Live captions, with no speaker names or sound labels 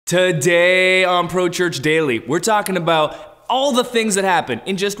Today on Pro Church Daily, we're talking about all the things that happen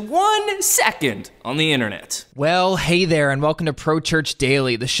in just 1 second on the internet. Well, hey there, and welcome to Pro Church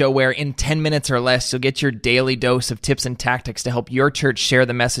Daily, the show where in 10 minutes or less, you'll get your daily dose of tips and tactics to help your church share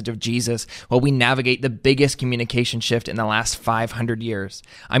the message of Jesus while we navigate the biggest communication shift in the last 500 years.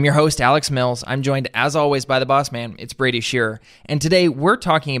 I'm your host, Alex Mills. I'm joined, as always, by the boss man. It's Brady Shearer. And today, we're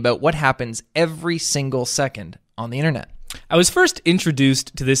talking about what happens every single second on the internet. I was first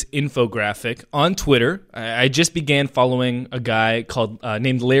introduced to this infographic on Twitter. I just began following a guy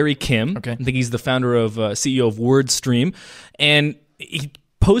named Larry Kim. Okay. I think he's the founder of CEO of WordStream, and he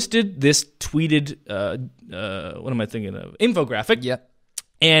posted this tweeted infographic. Yeah.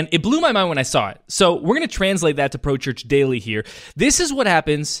 And it blew my mind when I saw it. So we're going to translate that to Pro Church Daily here. This is what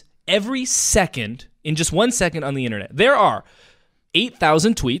happens every second in just 1 second on the internet. There are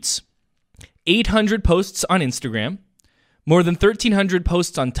 8,000 tweets, 800 posts on Instagram, more than 1,300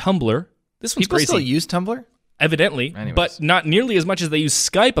 posts on Tumblr. This one's People crazy. still use Tumblr? Evidently, Anyways. but not nearly as much as they use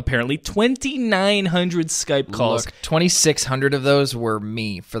Skype, apparently. 2,900 Skype calls. Look, 2,600 of those were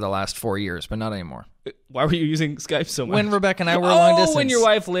me for the last 4 years, but not anymore. Why were you using Skype so much? When Rebecca and I were long distance. when your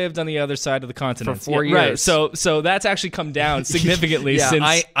wife lived on the other side of the continent. For 4 Right, years. so that's actually come down significantly Yeah,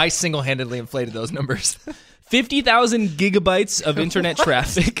 since... I single-handedly inflated those numbers. 50,000 gigabytes of internet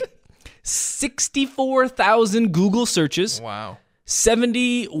traffic, 64,000 Google searches, Wow.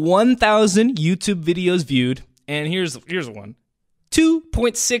 71,000 YouTube videos viewed, and here's one.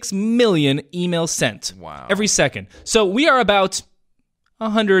 2.6 million emails sent. Wow. Every second. So we are about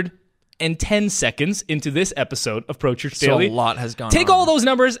 110 seconds into this episode of Pro Church Daily. So a lot has gone Take on. all those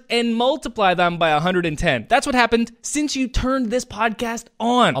numbers and multiply them by 110. That's what happened since you turned this podcast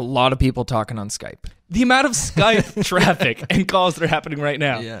on. A lot of people talking on Skype. The amount of Skype traffic and calls that are happening right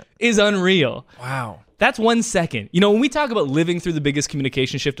now is unreal. Wow. That's 1 second. You know, when we talk about living through the biggest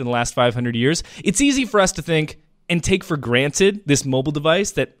communication shift in the last 500 years, it's easy for us to think and take for granted this mobile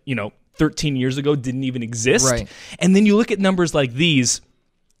device that, 13 years ago didn't even exist. Right. And then you look at numbers like these,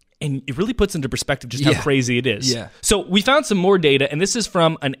 and it really puts into perspective just how crazy it is. Yeah. So we found some more data, and this is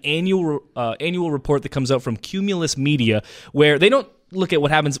from an annual report that comes out from Cumulus Media, where they don't look at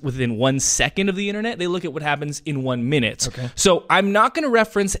what happens within 1 second of the internet. They look at what happens in 1 minute. Okay. So I'm not going to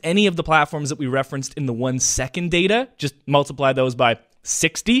reference any of the platforms that we referenced in the 1 second data. Just multiply those by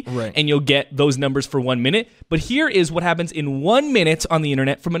 60, and you'll get those numbers for 1 minute. But here is what happens in 1 minute on the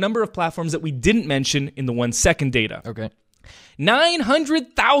internet from a number of platforms that we didn't mention in the 1 second data. Okay.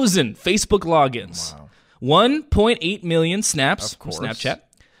 900,000 Facebook logins. Wow. 1.8 million snaps from Snapchat.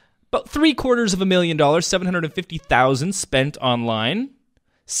 About $750,000, 750,000 spent online.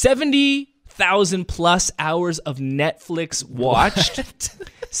 70,000 plus hours of Netflix watched.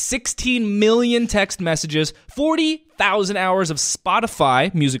 16 million text messages. 40,000 hours of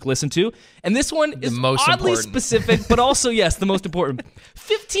Spotify music listened to. And this one is most oddly important. specific, but also, yes, the most important.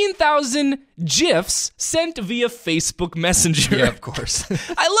 15,000 GIFs sent via Facebook Messenger. Yeah, of course.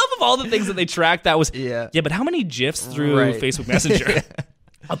 I love of all the things that they tracked, that was, but how many GIFs through Facebook Messenger?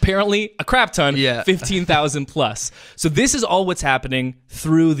 Apparently, a crap ton, 15,000 plus. So this is all what's happening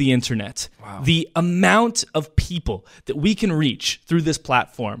through the internet. Wow. The amount of people that we can reach through this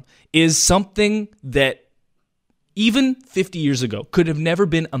platform is something that even 50 years ago could have never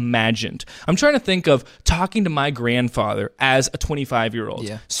been imagined. I'm trying to think of talking to my grandfather as a 25-year-old,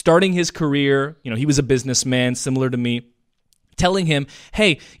 starting his career. He was a businessman similar to me. Telling him,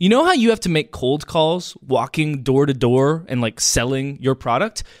 hey, you know how you have to make cold calls walking door to door and selling your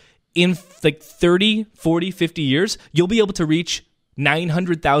product? In 30, 40, 50 years, you'll be able to reach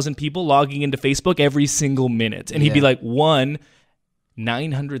 900,000 people logging into Facebook every single minute. And he'd be like, 1,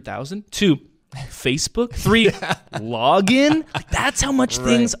 900,000? 2, Facebook? 3, login? That's how much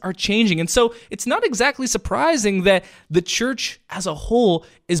things are changing. And so it's not exactly surprising that the church as a whole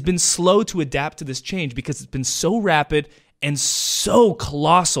has been slow to adapt to this change because it's been so rapid and so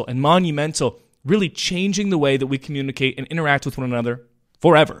colossal and monumental, really changing the way that we communicate and interact with one another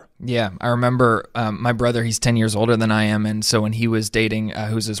forever. Yeah, I remember my brother, he's 10 years older than I am, and so when he was dating,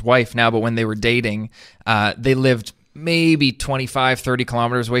 who's his wife now, but when they were dating, they lived maybe 25, 30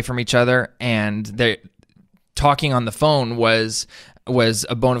 kilometers away from each other, and they talking on the phone was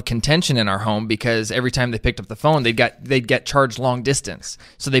a bone of contention in our home because every time they picked up the phone, they'd get charged long distance.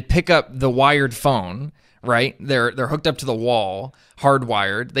 So they pick up the wired phone, right? They're hooked up to the wall,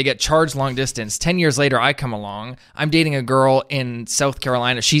 hardwired. They get charged long distance. 10 years later, I come along. I'm dating a girl in South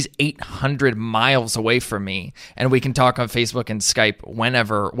Carolina. She's 800 miles away from me, and we can talk on Facebook and Skype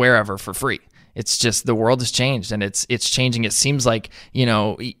whenever, wherever for free. It's just the world has changed, and it's changing. It seems like,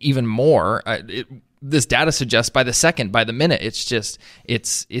 even more. this data suggests by the second, by the minute. It's just,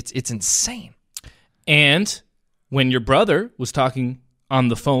 it's insane. And when your brother was talking on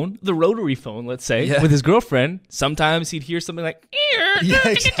the phone, the rotary phone, let's say, with his girlfriend, sometimes he'd hear something like, yeah,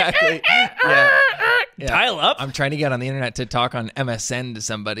 exactly. Yeah. Dial up. I'm trying to get on the internet to talk on MSN to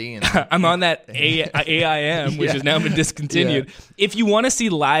somebody. And I'm on that AIM, which has now been discontinued. Yeah. If you want to see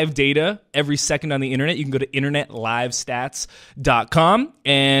live data every second on the internet, you can go to internetlivestats.com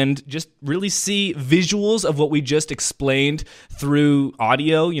and just really see visuals of what we just explained through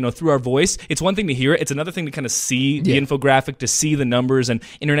audio, through our voice. It's one thing to hear it. It's another thing to kind of see the infographic, to see the numbers, and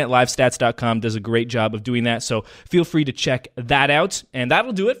internetlivestats.com does a great job of doing that. So feel free to check that out. And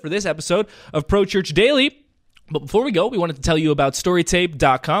that'll do it for this episode of Pro Church Daily. But before we go, we wanted to tell you about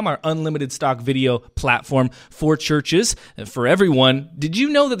Storytape.com, our unlimited stock video platform for churches and for everyone. Did you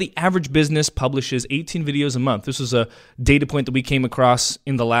know that the average business publishes 18 videos a month? This was a data point that we came across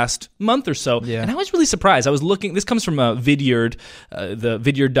in the last month or so, and I was really surprised. I was looking, this comes from Vidyard, the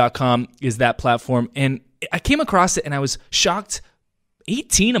Vidyard.com is that platform, and I came across it and I was shocked.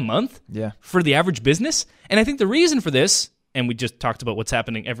 18 a month for the average business? And I think the reason for this, and we just talked about what's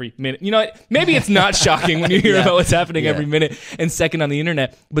happening every minute. Maybe it's not shocking when you hear about what's happening every minute and second on the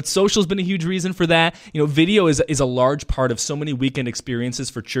internet, but social's been a huge reason for that. Video is a large part of so many weekend experiences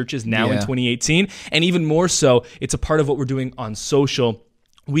for churches now in 2018, and even more so, it's a part of what we're doing on social.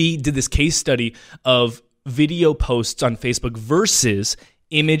 We did this case study of video posts on Facebook versus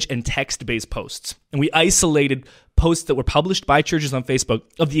image and text-based posts, and we isolated posts that were published by churches on Facebook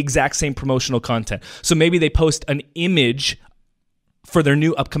of the exact same promotional content. So maybe they post an image for their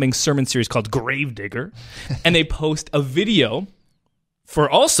new upcoming sermon series called Gravedigger, and they post a video for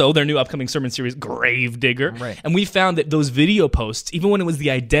also their new upcoming sermon series, Gravedigger. Right. And we found that those video posts, even when it was the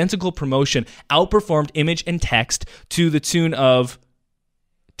identical promotion, outperformed image and text to the tune of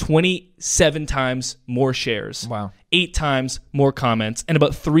 27 times more shares, 8 times more comments, and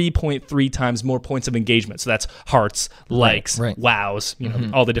about 3.3 times more points of engagement. So that's hearts, likes, wows,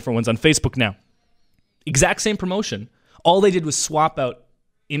 all the different ones on Facebook now. Exact same promotion. All they did was swap out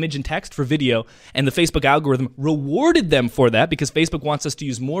image and text for video, and the Facebook algorithm rewarded them for that because Facebook wants us to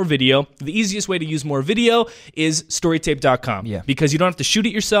use more video. The easiest way to use more video is Storytape.com because you don't have to shoot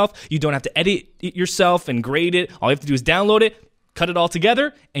it yourself. You don't have to edit it yourself and grade it. All you have to do is download it, cut it all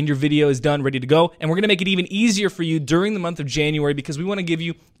together, and your video is done, ready to go. And we're going to make it even easier for you during the month of January because we want to give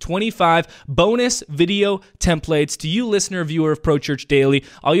you 25 bonus video templates to you, listener, viewer of Pro Church Daily.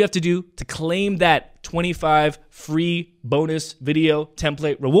 All you have to do to claim that 25 free bonus video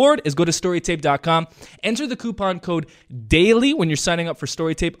template reward is go to Storytape.com. Enter the coupon code DAILY when you're signing up for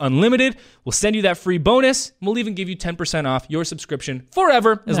Storytape Unlimited. We'll send you that free bonus. We'll even give you 10% off your subscription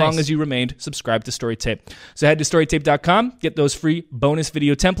forever as long as you remained subscribed to Storytape. So head to Storytape.com, get those free bonus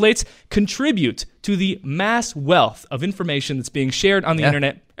video templates, contribute to the mass wealth of information that's being shared on the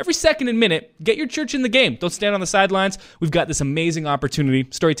internet every second and minute. Get your church in the game. Don't stand on the sidelines. We've got this amazing opportunity.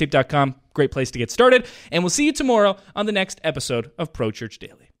 Storytape.com, great place to get started. And we'll see you tomorrow on the next episode of Pro Church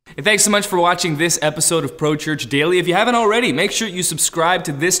Daily. Hey, thanks so much for watching this episode of Pro Church Daily. If you haven't already, make sure you subscribe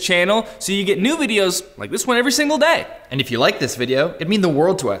to this channel so you get new videos like this one every single day. And if you like this video, it'd mean the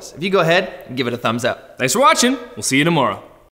world to us if you go ahead and give it a thumbs up. Thanks for watching. We'll see you tomorrow.